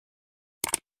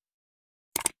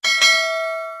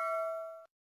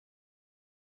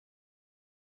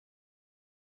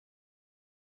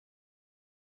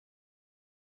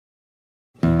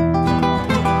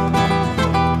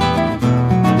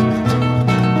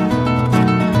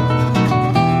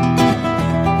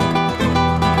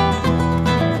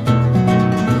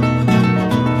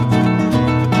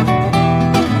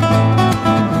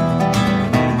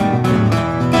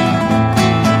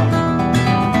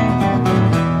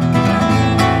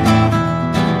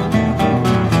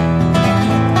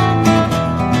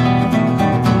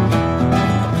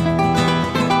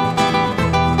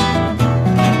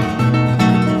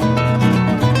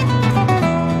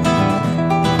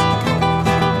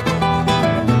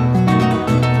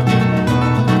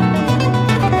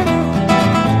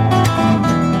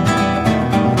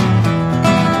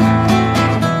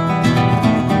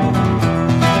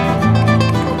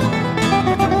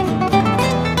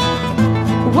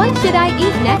What should I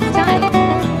eat next time?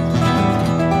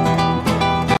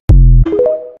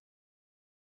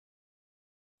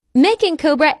 Making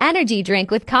Cobra energy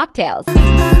drink with cocktails.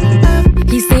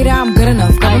 He say that I'm good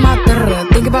enough, cover my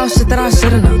think about shit that I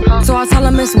shouldn't have. So I tell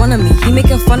him it's one of me, he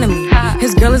making fun of me.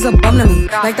 His girl is a bum to me,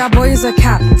 like that boy is a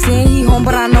cap. Saying he home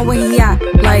but I know where he at.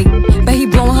 Like, bet he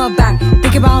blowing her back.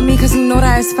 Think about me cause he know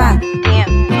that it's fat.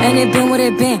 And it been what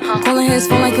it been. Calling his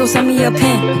phone like he'll send me a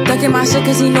pin. Ducking my shit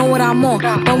cause he know what I'm on.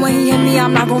 But when he hit me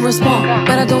I'm not gonna respond.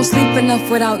 But I don't sleep enough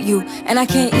without you, and I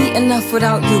can't eat enough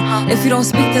without you. If you don't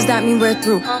speak does that mean we're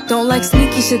through? Don't like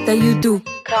sneaky shit that you do.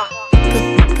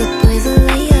 Good boys are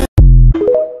layup.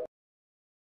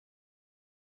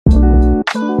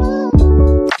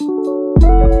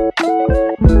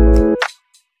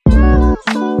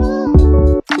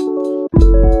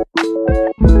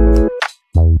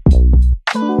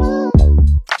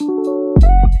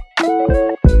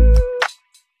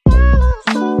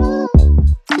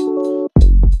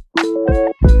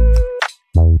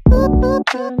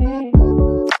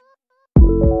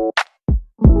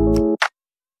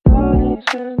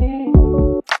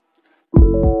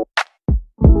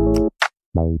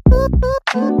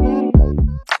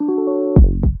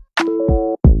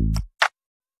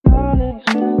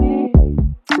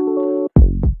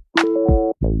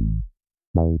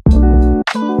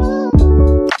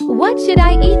 What should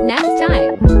I eat next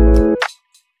time?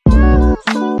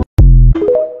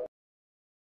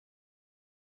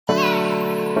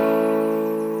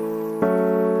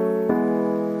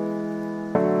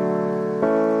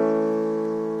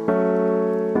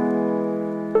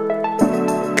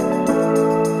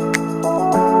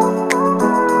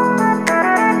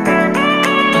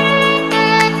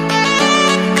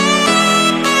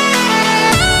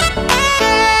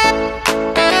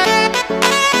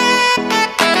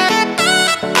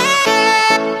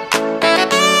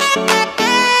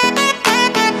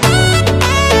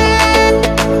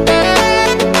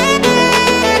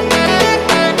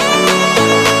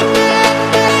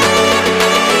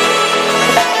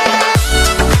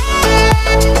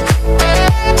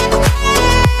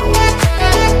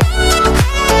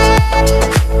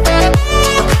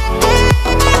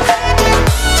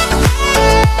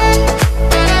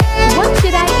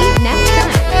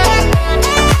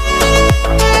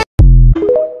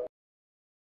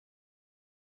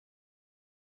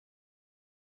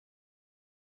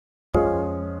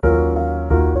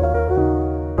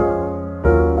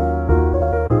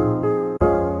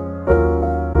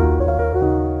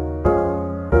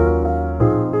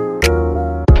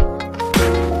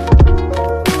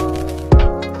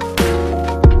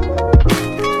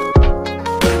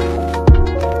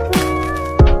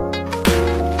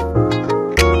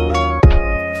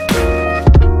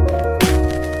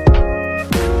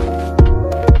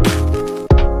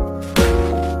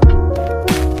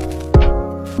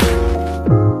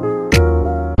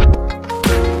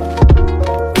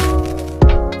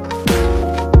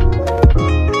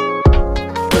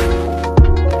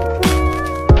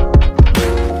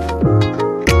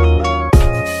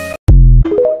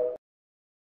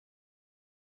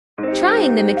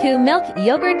 Trying the Mikku milk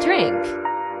yogurt drink.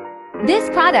 This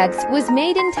product was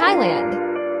made in Thailand.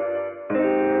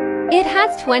 It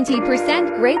has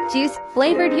 20% grape juice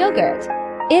flavored yogurt.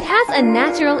 It has a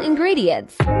natural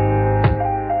ingredients.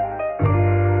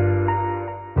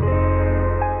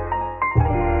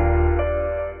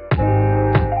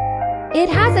 It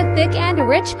has a thick and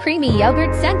rich creamy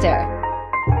yogurt center.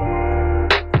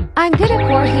 I'm gonna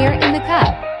pour here in the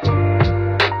cup.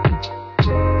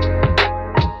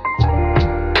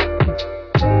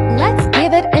 Let's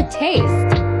give it a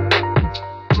taste.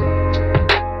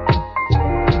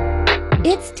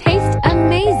 It tastes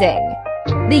amazing.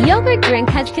 The yogurt drink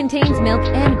contains milk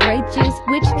and grape juice,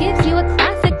 which gives you a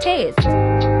classic taste.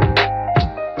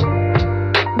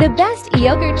 The best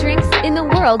yogurt drinks in the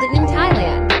world in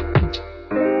Thailand.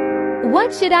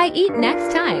 What should I eat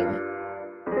next time?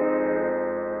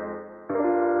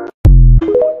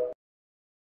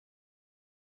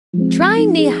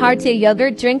 Trying the Iheartyo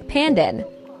yogurt drink Pandan.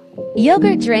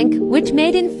 Yogurt drink which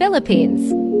made in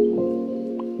Philippines.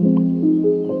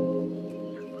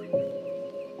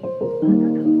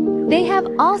 They have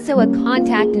also a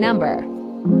contact number.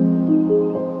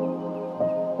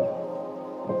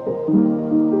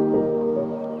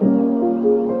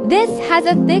 This has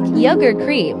a thick yogurt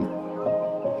cream.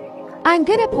 I'm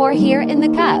gonna pour here in the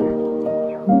cup.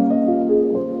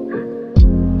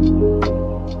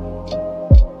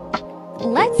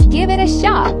 Let's give it a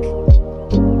shock.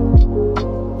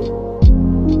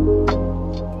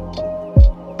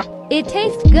 It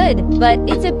tastes good, but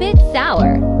it's a bit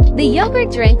sour. The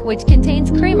yogurt drink which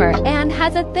contains creamer and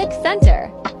has a thick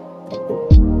center.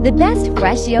 The best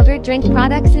fresh yogurt drink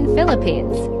products in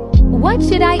Philippines. What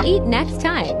should I eat next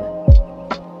time?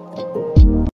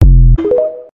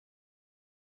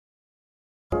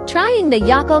 Trying the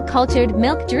Yakult cultured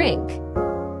milk drink.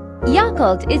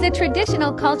 Yakult is a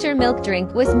traditional cultured milk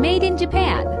drink was made in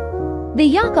Japan.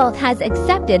 The Yakult has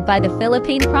accepted by the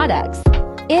Philippine products.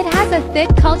 It has a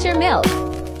thick cultured milk.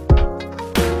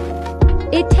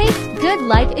 It tastes good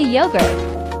like a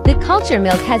yogurt. The cultured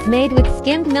milk has made with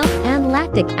skimmed milk and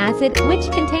lactic acid which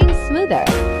contains smoother.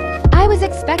 I was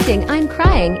expecting I'm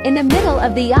crying in the middle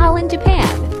of the aisle in Japan.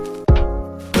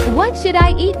 What should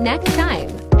I eat next time?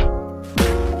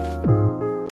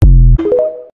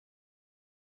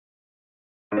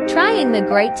 Trying the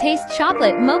great taste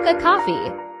chocolate mocha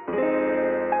coffee.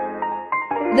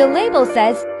 The label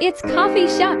says it's coffee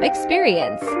shop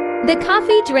experience. The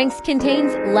coffee drinks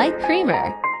contains light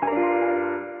creamer.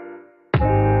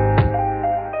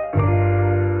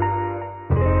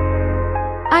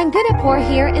 I'm gonna pour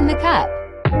here in the cup.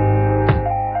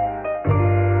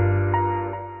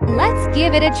 Let's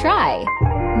give it a try.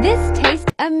 This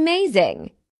tastes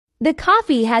amazing. The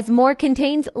coffee has more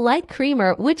contains light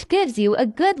creamer which gives you a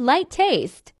good light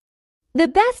taste. The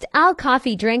best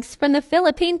coffee drinks from the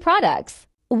Philippine products.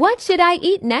 What should I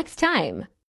eat next time?